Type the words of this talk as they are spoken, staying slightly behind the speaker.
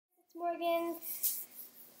Morgan.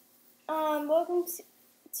 Welcome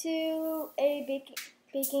to a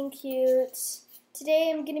Baking Cute.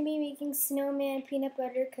 Today I'm going to be making snowman peanut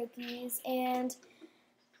butter cookies, and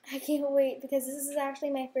I can't wait because this is actually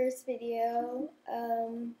my first video.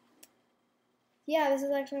 This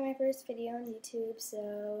is actually my first video on YouTube,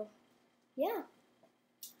 so yeah.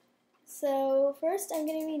 So first I'm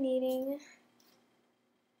going to be needing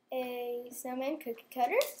a snowman cookie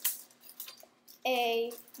cutter,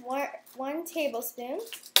 one tablespoon.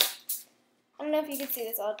 I don't know if you can see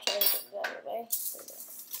this. I'll try to get it out of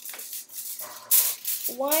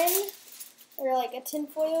the way. Like a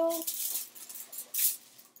tinfoil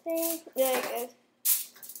thing,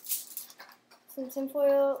 some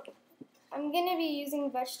tinfoil. I'm gonna be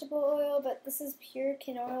using vegetable oil, but this is pure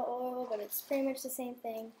canola oil, but it's pretty much the same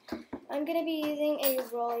thing. I'm gonna be using a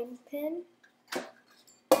rolling pin,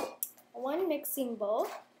 one mixing bowl,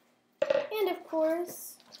 and of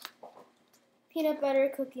course, peanut butter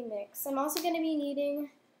cookie mix. I'm also going to be needing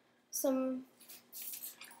some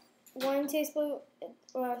 3 teaspoons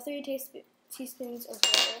of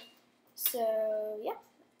water. So yeah,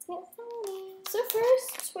 let's get started. So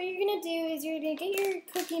first, what you're going to do is you're going to get your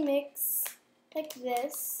cookie mix like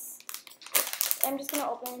this. I'm just going to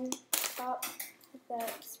open the top like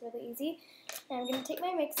that. It's really easy. And I'm going to take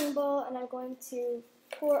my mixing bowl and I'm going to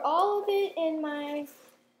pour all of it in my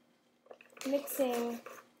mixing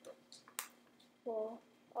bowl.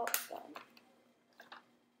 Oh god.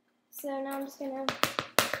 So now I'm just gonna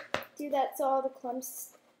do that so all the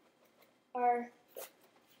clumps are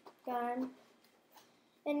gone.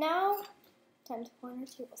 And now, time to pour in our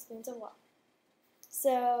tablespoons of water.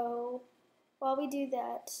 So while we do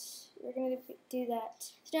that, we're gonna do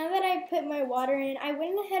that. So now that I put my water in, I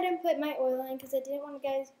went ahead and put my oil in because I didn't want you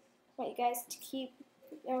guys to keep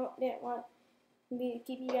you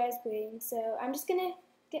guys waiting. So I'm just gonna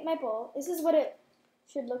get my bowl. This is what it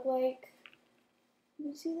should look like. Can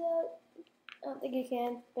you see that? I don't think you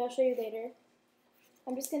can, but I'll show you later.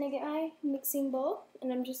 I'm just gonna get my mixing bowl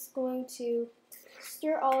and I'm just going to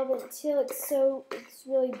stir all of it until it's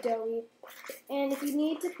really doughy. And if I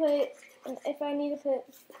need to put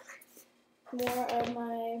more of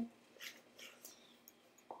my,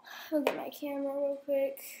 I'll get my camera real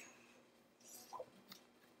quick.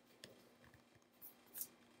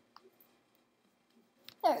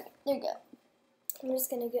 There we go. I'm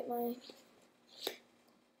just gonna get my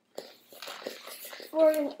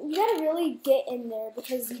fork. You gotta really get in there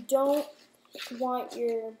because you don't want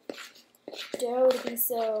your dough to be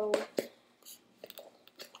so.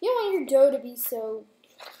 You don't want your dough to be so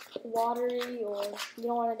watery, or you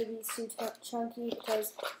don't want it to be too chunky,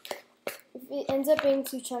 because if it ends up being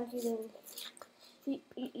too chunky, then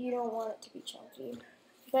you don't want it to be chunky.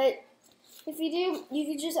 But if you do, you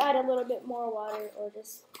could just add a little bit more water, or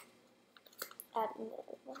just add a little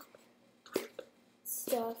bit more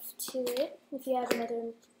stuff to it. If you have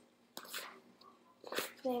another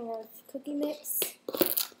thing of cookie mix,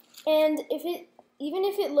 and even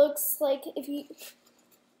if it looks like there's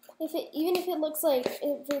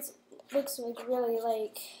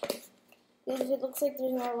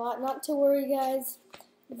not a lot, not to worry, guys.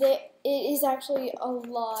 It is actually a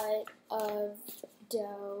lot of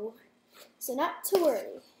dough. So not to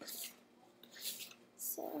worry.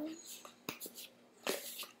 So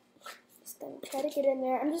just gonna try to get in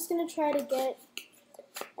there. I'm just gonna try to get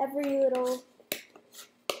every little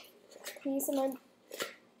piece of my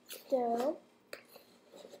dough.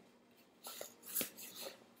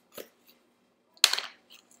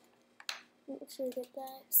 Make sure you get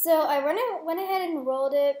that. So I went ahead and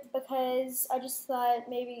rolled it because I just thought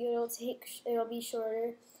maybe it'll be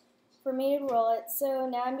shorter for me to roll it. So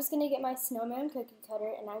now I'm just going to get my snowman cookie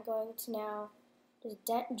cutter, and I'm going to now just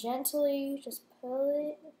gently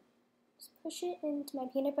push it into my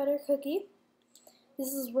peanut butter cookie.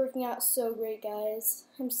 This is working out so great, guys.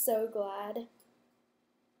 I'm so glad.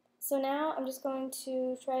 So now I'm just going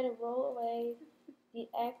to try to roll away the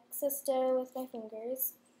excess dough with my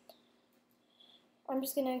fingers. I'm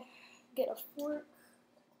just going to get a fork.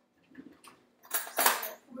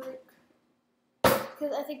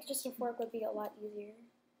 Because I think just a fork would be a lot easier.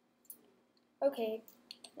 Okay,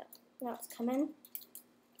 now it's coming.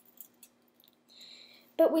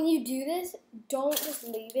 But when you do this, don't just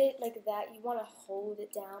leave it like that. You want to hold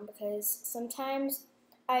it down, because sometimes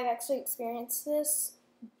I've actually experienced this,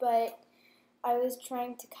 but I was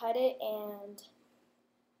trying to cut it and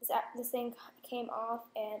this thing came off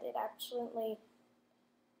and it accidentally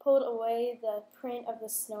pulled away the print of the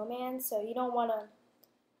snowman, so you don't want to.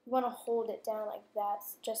 You want to hold it down like that,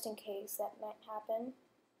 just in case that might happen.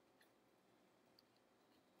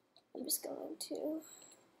 I'm just going to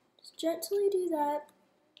gently do that.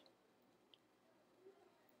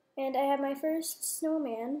 And I have my first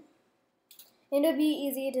snowman. And it'll be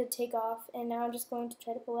easy to take off. And now I'm just going to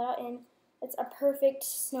try to pull it out. And it's a perfect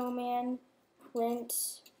snowman print.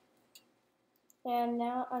 And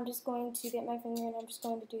now I'm just going to get my finger and I'm just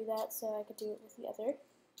going to do that so I could do it with the other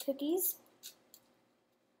cookies.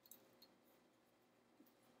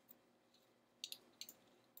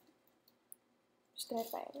 Just gonna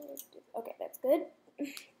find it. Okay, that's good.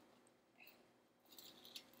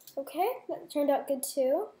 Okay, that turned out good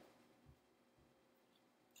too.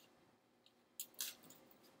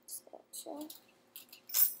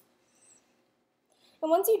 And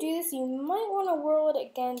once you do this, you might want to whirl it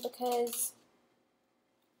again because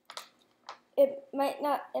it might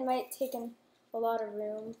take in a lot of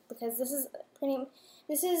room because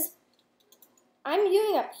I'm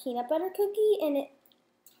doing a peanut butter cookie and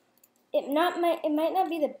it might not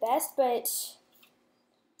be the best, but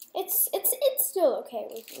it's still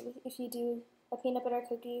okay if you do a peanut butter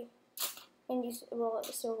cookie and you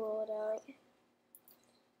still roll it out.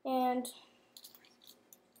 And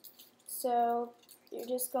so you're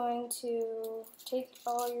just going to take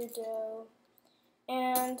all your dough,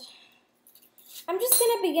 and I'm just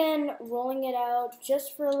going to begin rolling it out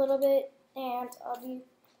just for a little bit, and I'll be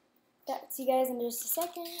back to you guys in just a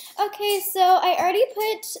second. Okay, so I already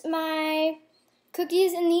put my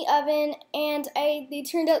cookies in the oven, and they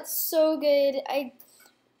turned out so good. I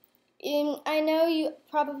know you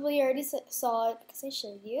probably already saw it because I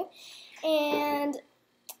showed you. And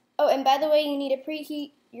oh, and by the way, you need to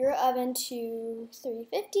preheat your oven to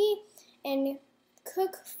 350 and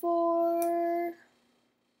cook for,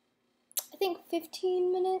 I think,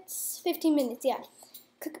 15 minutes. 15 minutes, yeah.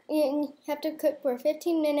 You have to cook for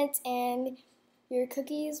 15 minutes and your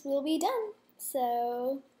cookies will be done.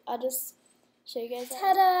 So I'll just show you guys.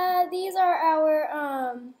 Ta-da! These are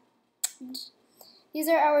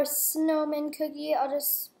our snowman cookie. I'll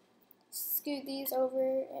just scoot these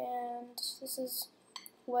over, and this is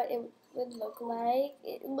what it would look like.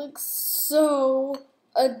 It looks so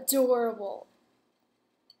adorable.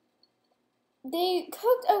 They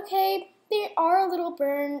cooked okay. They are a little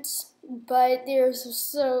burnt, but they're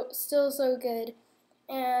still so good.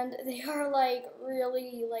 And they are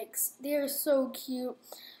really they're so cute.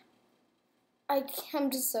 I'm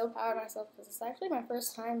just so proud of myself because it's actually my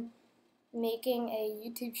first time making a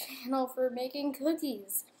YouTube channel for making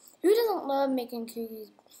cookies. Who doesn't love making cookies?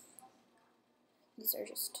 These are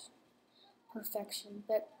just perfection.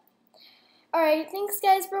 But alright, thanks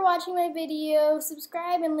guys for watching my video.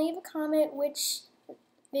 Subscribe and leave a comment which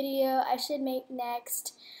video I should make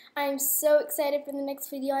next. I'm so excited for the next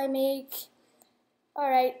video I make.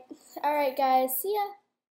 Alright guys, see ya.